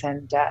balance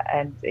and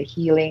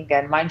healing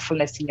and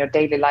mindfulness in your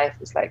daily life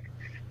is like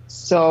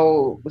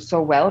so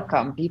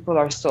welcome. People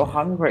are so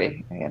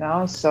hungry, you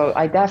know, so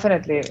I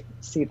definitely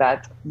see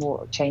that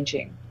more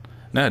changing.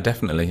 No,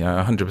 definitely.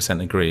 I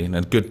 100% agree. And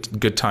a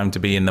good time to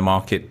be in the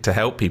market to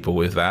help people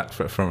with that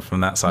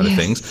from that side of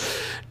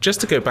things. Just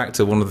to go back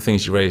to one of the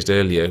things you raised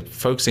earlier,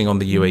 focusing on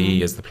the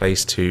UAE as the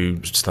place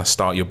to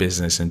start your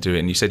business and do it.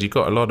 And you said you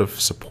got a lot of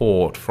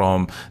support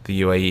from the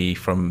UAE,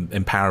 from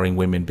empowering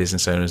women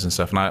business owners and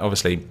stuff. And I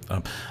obviously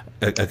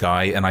a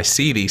guy, and I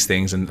see these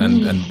things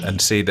and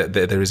see that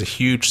there is a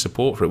huge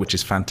support for it, which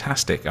is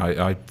fantastic.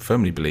 I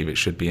firmly believe it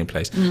should be in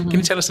place. Can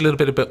you tell us a little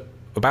bit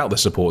about the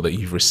support that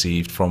you've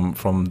received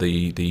from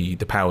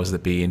the powers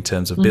that be in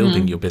terms of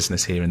building your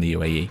business here in the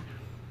UAE?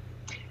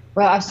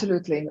 Well,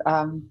 absolutely.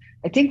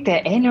 I think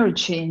the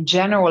energy in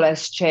general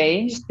has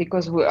changed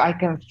because I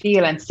can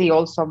feel and see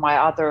also my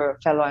other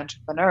fellow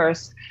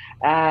entrepreneurs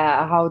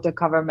how the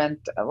government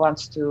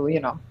wants to, you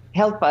know,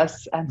 help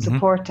us and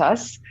support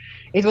us.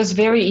 It was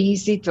very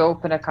easy to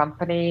open a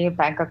company,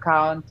 bank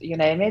account, you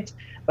name it.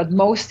 But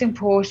most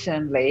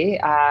importantly,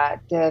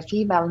 the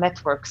female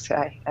networks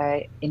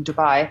in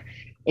Dubai,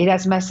 it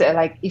has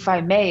like, if I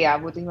may, I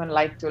would even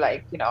like to,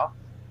 like, you know,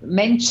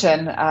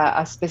 mention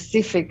a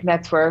specific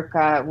network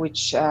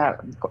which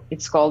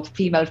it's called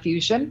Female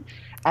Fusion,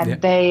 and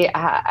they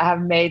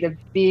have made a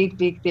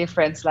big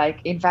difference. Like,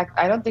 in fact,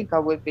 I don't think I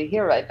would be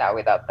here right now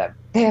without them.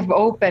 They have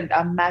opened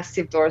a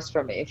massive doors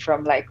for me,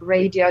 from like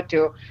radio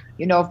to,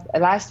 you know,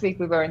 last week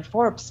we were in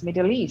Forbes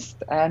Middle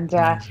East, and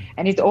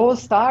it all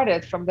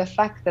started from the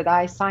fact that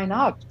I signed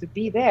up to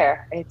be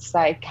there. It's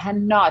I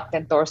cannot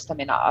endorse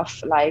them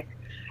enough. Like,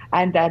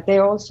 and they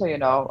also, you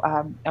know,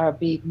 are a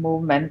big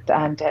movement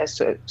and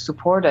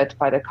supported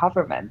by the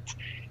government.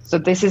 So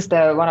this is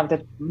one of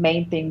the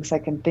main things I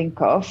can think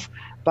of.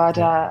 But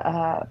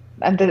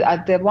and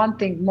the one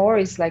thing more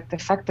is like the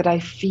fact that I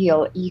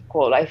feel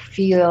equal. I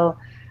feel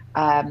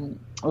that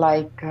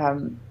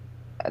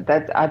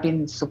I've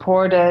been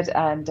supported,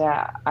 and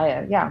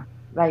I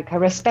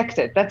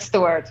respected. That's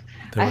the word.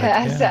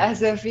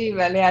 As a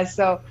female, yeah.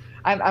 So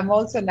I'm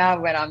also now,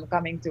 when I'm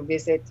coming to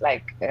visit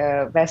like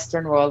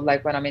Western world,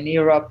 like when I'm in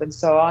Europe and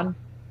so on.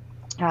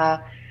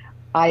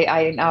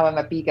 I now am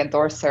a big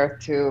endorser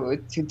to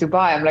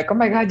Dubai. I'm like, oh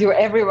my God,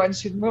 everyone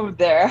should move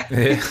there.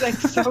 It's like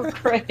so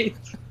great.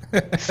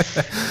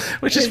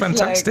 Which is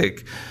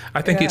fantastic.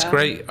 I think it's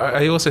great.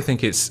 I also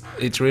think it's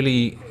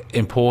really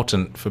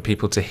important for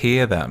people to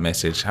hear that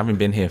message. Having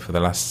been here for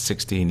the last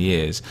 16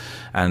 years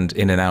and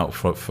in and out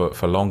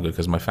for longer,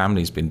 because my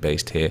family's been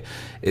based here,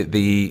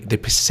 the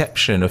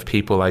perception of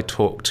people I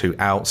talk to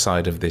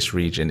outside of this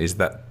region is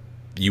that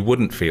you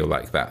wouldn't feel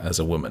like that as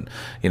a woman.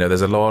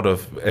 There's a lot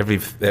of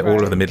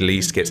all of the Middle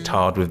East gets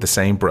tarred with the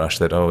same brush,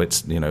 that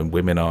it's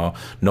women are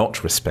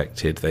not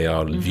respected, they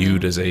are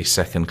viewed as a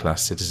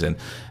second-class citizen.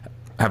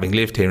 Having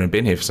lived here and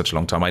been here for such a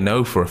long time, I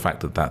know for a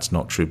fact that that's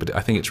not true. But I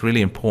think it's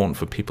really important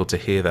for people to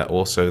hear that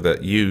also,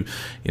 that you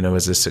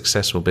as a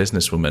successful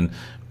businesswoman,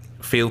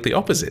 feel the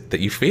opposite, that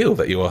you feel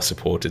that you are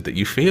supported, that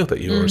you feel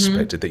that you are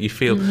respected, that you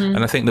feel,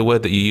 and I think the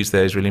word that you use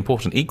there is really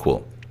important,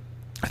 equal.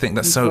 I think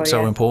that's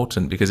so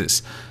important, because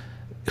it's,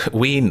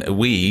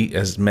 we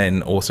as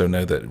men also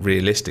know that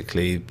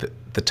realistically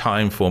the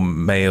time for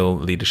male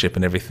leadership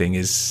and everything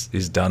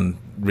is done.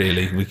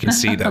 Really, we can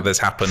see that that's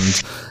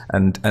happened,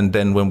 and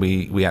then when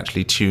we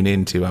actually tune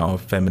into our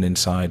feminine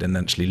side and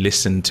actually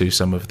listen to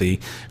some of the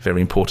very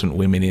important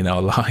women in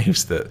our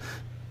lives, that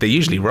they're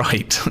usually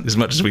right, as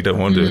much as we don't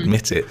want to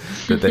admit it,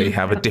 that they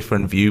have a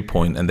different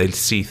viewpoint and they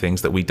see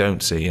things that we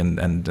don't see.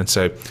 And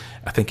so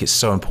I think it's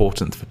so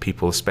important for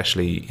people,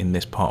 especially in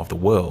this part of the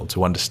world,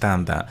 to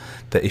understand that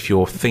if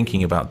you're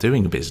thinking about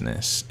doing a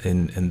business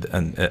and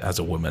as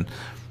a woman,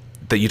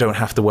 that you don't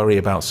have to worry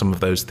about some of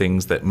those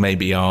things that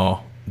maybe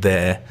are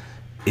there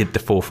at the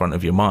forefront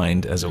of your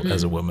mind as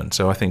a woman.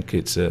 So I think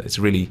it's a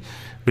really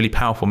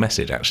powerful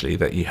message actually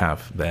that you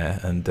have there,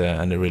 and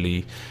a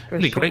really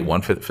great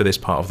one for this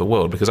part of the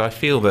world, because I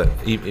feel that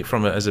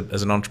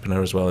as an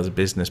entrepreneur as well as a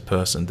business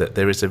person, that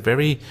there is a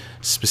very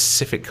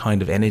specific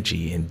kind of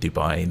energy in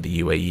Dubai, in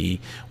the UAE,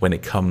 when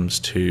it comes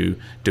to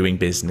doing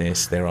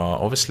business. There are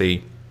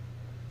obviously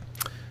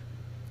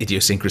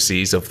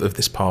idiosyncrasies of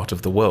this part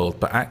of the world,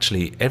 but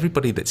actually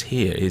everybody that's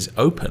here is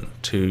open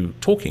to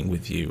talking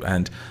with you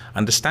and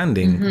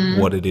understanding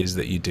what it is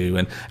that you do.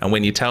 And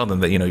when you tell them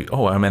that,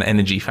 I'm an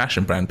energy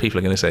fashion brand, people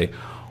are going to say,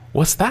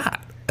 what's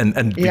that?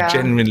 And be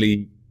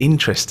genuinely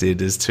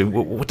interested as to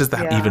what does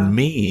that even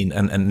mean,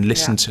 and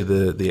listen to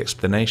the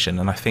explanation.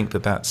 And I think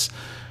that's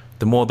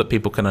the more that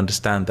people can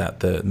understand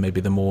that,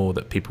 maybe the more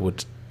that people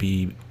would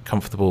be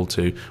comfortable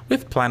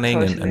with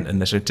planning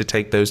and to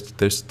take those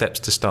steps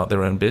to start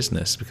their own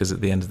business, because at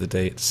the end of the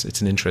day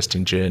it's an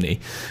interesting journey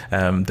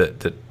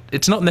that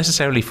it's not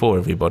necessarily for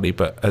everybody.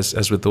 But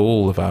as with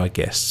all of our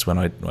guests, when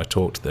I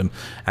talk to them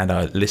and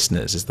our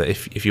listeners, is that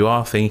if you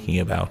are thinking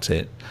about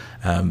it,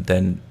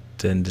 then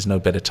there's no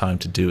better time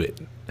to do it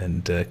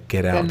and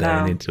get out there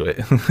and into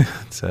it.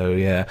 So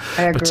yeah,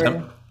 I agree.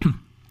 But,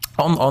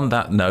 on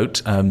that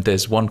note,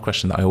 there's one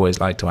question that I always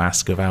like to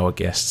ask of our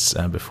guests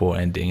before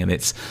ending, and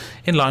it's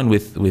in line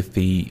with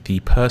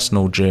the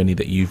personal journey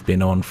that you've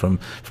been on from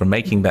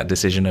making that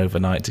decision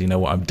overnight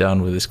to, I'm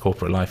done with this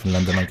corporate life in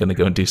London, I'm going to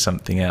go and do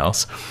something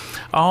else.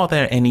 Are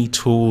there any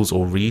tools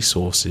or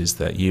resources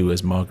that you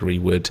as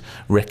Marguerite would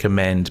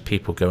recommend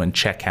people go and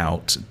check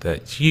out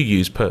that you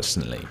use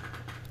personally?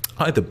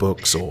 Either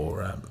books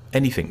or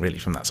anything really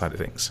from that side of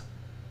things?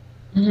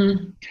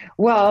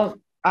 Well,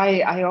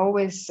 I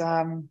always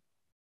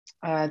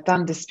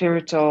done the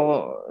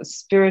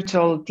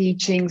spiritual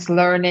teachings,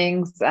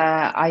 learnings.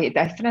 I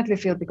definitely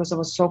feel, because I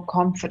was so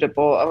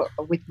comfortable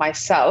with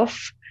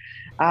myself,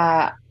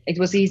 it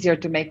was easier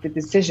to make the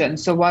decision.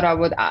 So what I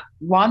would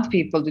want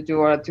people to do,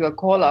 or do a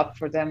call up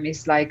for them,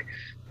 is like,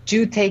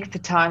 do take the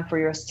time for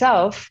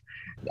yourself.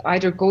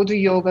 Either go to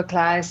yoga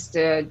class,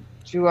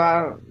 do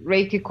a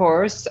Reiki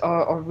course,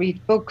 or read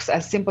books,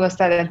 as simple as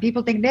that. And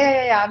people think,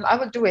 I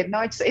will do it. No,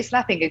 it's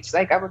nothing. It's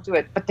like, I will do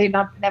it, but they're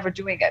never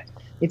doing it.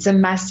 It's a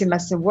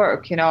massive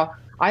work.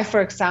 I,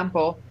 for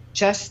example,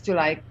 just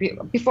to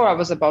before I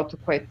was about to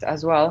quit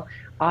as well,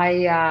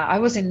 I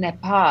was in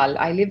Nepal.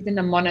 I lived in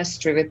a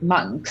monastery with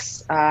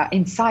monks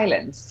in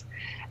silence.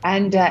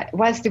 And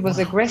whilst it was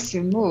an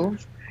aggressive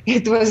move,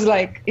 it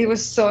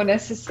was so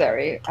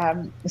necessary.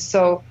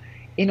 So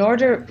in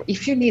order,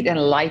 if you need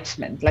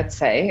enlightenment, let's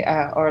say,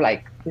 or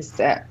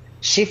this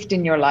shift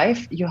in your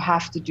life, you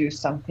have to do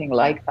something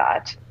like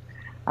that.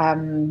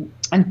 And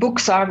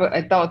books are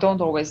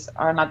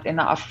not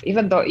enough,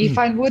 even though if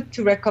I would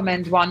to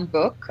recommend one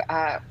book,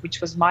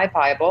 which was my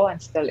Bible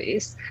and still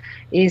is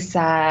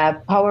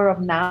Power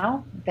of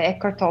Now, the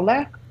Eckhart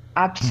Tolle.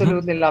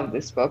 Absolutely love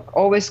this book.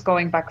 Always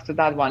going back to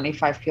that one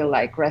if I feel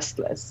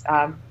restless.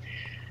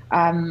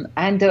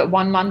 And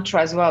one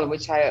mantra as well,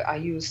 which I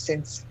use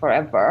since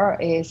forever,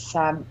 is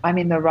I'm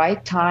in the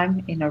right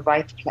time, in the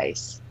right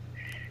place.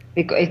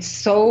 Because it's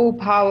so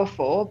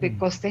powerful,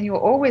 because then you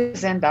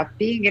always end up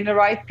being in the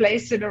right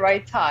place in the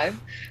right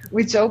time,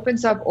 which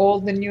opens up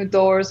all the new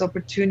doors,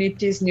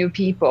 opportunities, new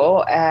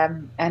people,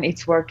 and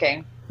it's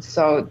working.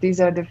 So these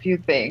are the few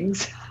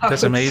things.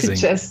 That's amazing.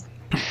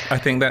 I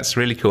think that's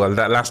really cool.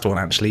 That last one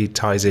actually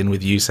ties in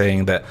with you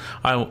saying that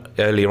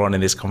earlier on in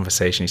this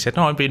conversation, you said,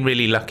 no, I've been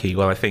really lucky.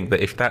 Well, I think that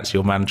if that's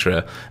your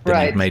mantra,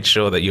 then you've made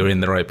sure that you're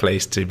in the right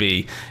place to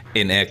be,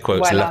 in air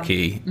quotes,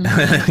 lucky.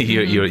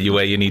 You're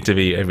where you need to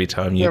be every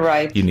time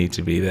you need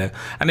to be there.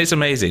 And it's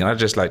amazing. I'd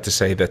just like to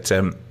say that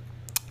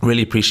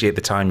really appreciate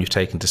the time you've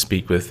taken to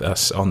speak with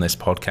us on this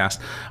podcast.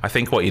 I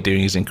think what you're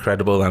doing is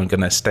incredible. I'm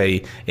going to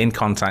stay in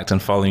contact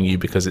and following you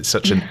because it's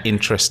such an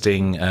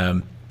interesting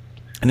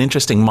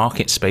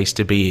market space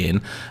to be in,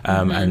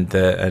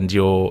 and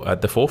you're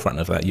at the forefront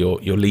of that.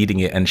 You're leading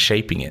it and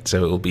shaping it.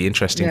 So it will be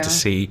interesting to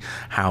see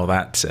how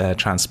that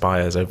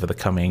transpires over the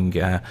coming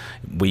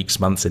weeks,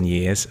 months, and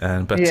years.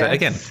 But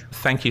again,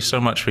 thank you so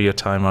much for your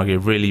time, Margie.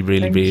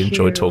 Really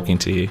enjoyed talking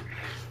to you.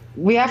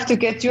 We have to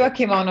get you a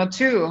kimono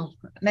too.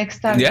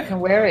 Next time you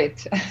can wear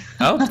it.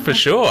 Oh, for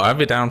sure. I'd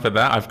be down for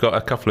that. I've got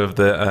a couple of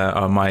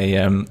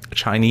my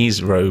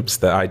Chinese robes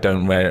that I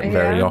don't wear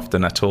very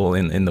often at all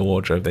in the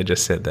wardrobe. They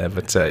just sit there.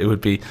 But it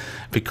would be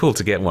cool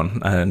to get one.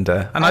 And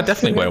I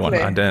definitely wear one.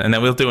 And then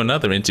we'll do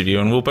another interview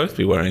and we'll both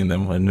be wearing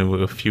them when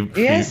we're a few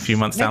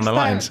months down the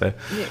line. So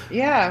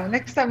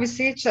next time we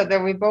see each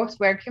other, we both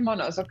wear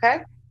kimonos,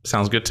 okay?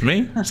 Sounds good to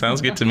me. That's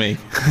awesome. Thank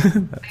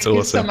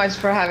you so much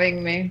for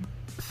having me.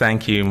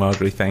 Thank you,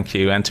 Margie. Thank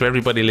you. And to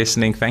everybody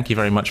listening, thank you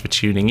very much for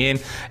tuning in.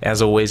 As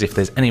always, if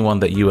there's anyone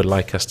that you would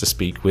like us to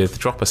speak with,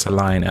 drop us a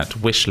line at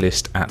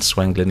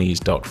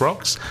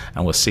wishlist@swanglinese.rocks,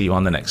 and we'll see you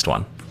on the next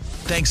one.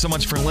 Thanks so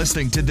much for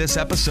listening to this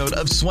episode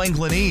of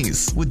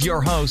Swanglinese with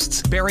your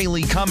hosts, Barry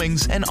Lee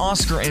Cummings and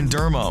Oscar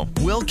Andermo.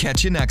 We'll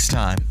catch you next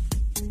time.